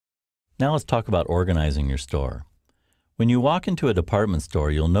Now let's talk about organizing your store. When you walk into a department store,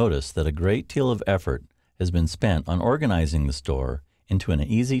 you'll notice that a great deal of effort has been spent on organizing the store into an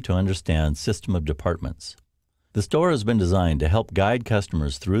easy-to-understand system of departments. The store has been designed to help guide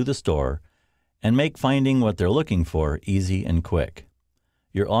customers through the store and make finding what they're looking for easy and quick.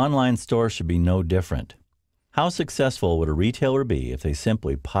 Your online store should be no different. How successful would a retailer be if they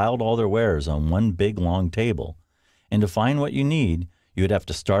simply piled all their wares on one big long table, and to find what you need, you would have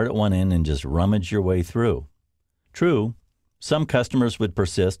to start at one end and just rummage your way through? True, some customers would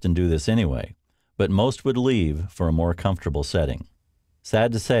persist and do this anyway, but most would leave for a more comfortable setting.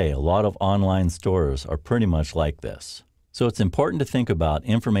 Sad to say, a lot of online stores are pretty much like this. So it's important to think about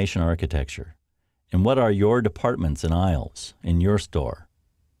information architecture and what are your departments and aisles in your store.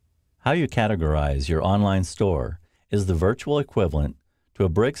 How you categorize your online store is the virtual equivalent to a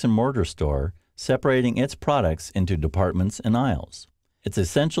bricks and mortar store separating its products into departments and aisles. It's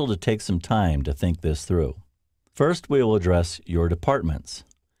essential to take some time to think this through. First, we will address your departments.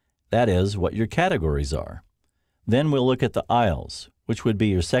 That is, what your categories are. Then we'll look at the aisles, which would be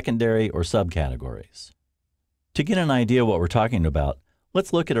your secondary or subcategories. To get an idea of what we're talking about,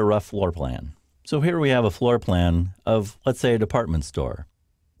 let's look at a rough floor plan. So here we have a floor plan of, let's say, a department store.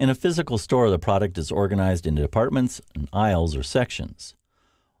 In a physical store, the product is organized into departments and aisles or sections.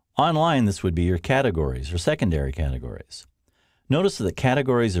 Online, this would be your categories or secondary categories. Notice that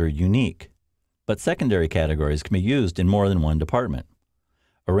categories are unique, but secondary categories can be used in more than one department.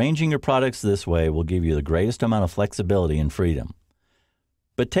 Arranging your products this way will give you the greatest amount of flexibility and freedom.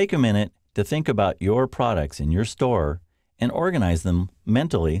 But take a minute to think about your products in your store and organize them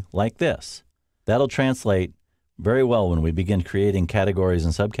mentally like this. That'll translate very well when we begin creating categories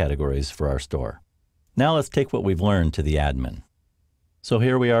and subcategories for our store. Now let's take what we've learned to the admin. So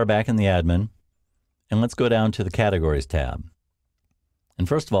here we are back in the admin, and let's go down to the Categories tab. And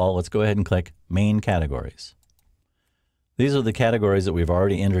first of all, let's go ahead and click Main Categories. These are the categories that we've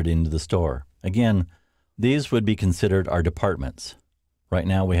already entered into the store. Again, these would be considered our departments. Right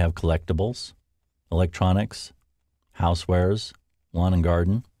now we have collectibles, electronics, housewares, lawn and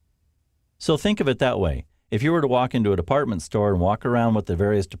garden. So think of it that way. If you were to walk into a department store and walk around what the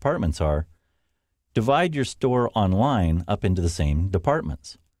various departments are, divide your store online up into the same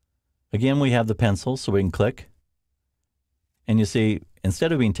departments. Again, we have the pencil, so we can click. And you see,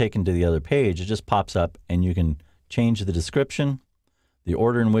 instead of being taken to the other page, it just pops up and you can change the description, the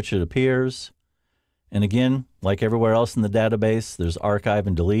order in which it appears. And again, like everywhere else in the database, there's archive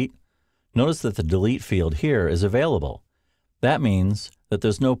and delete. Notice that the delete field here is available. That means that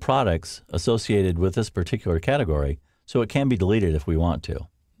there's no products associated with this particular category, so it can be deleted if we want to.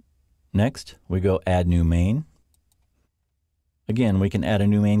 Next, we go Add New Main. Again, we can add a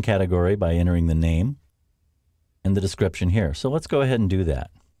new main category by entering the name and the description here. So let's go ahead and do that.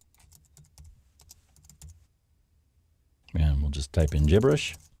 And we'll just type in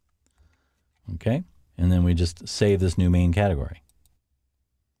gibberish. Okay, and then we just save this new main category.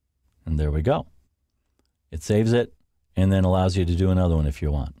 And there we go. It saves it and then allows you to do another one if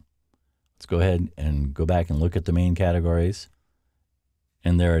you want. Let's go ahead and go back and look at the main categories.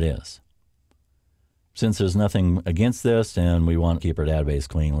 And there it is. Since there's nothing against this and we want to keep our database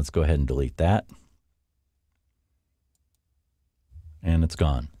clean, let's go ahead and delete that. And it's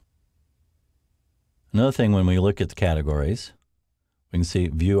gone. Another thing, when we look at the categories, we can see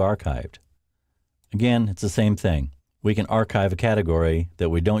View Archived. Again, it's the same thing. We can archive a category that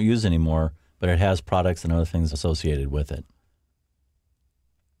we don't use anymore, but it has products and other things associated with it.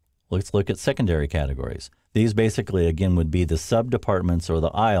 Let's look at secondary categories. These basically, again, would be the sub-departments or the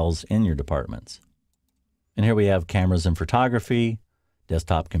aisles in your departments. And here we have cameras and photography,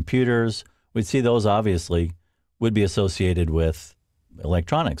 desktop computers. We'd see those obviously would be associated with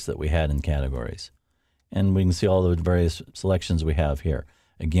electronics that we had in categories. And we can see all the various selections we have here.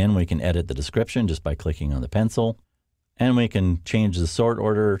 Again, we can edit the description just by clicking on the pencil. And we can change the sort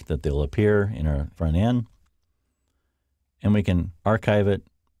order that they'll appear in our front end. And we can archive it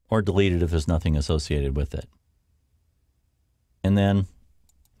or delete it if there's nothing associated with it. And then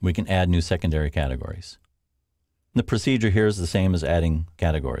we can add new secondary categories. The procedure here is the same as adding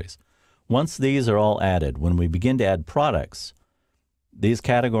categories. Once these are all added, when we begin to add products, these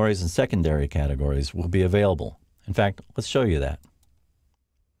categories and secondary categories will be available. In fact, let's show you that.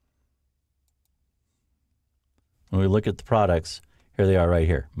 When we look at the products, here they are right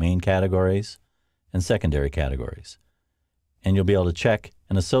here, main categories and secondary categories. And you'll be able to check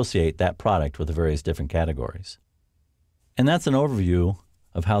and associate that product with the various different categories. And that's an overview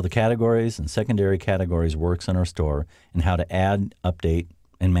of how the categories and secondary categories works in our store and how to add, update,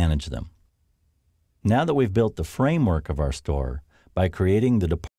 and manage them. Now that we've built the framework of our store by creating the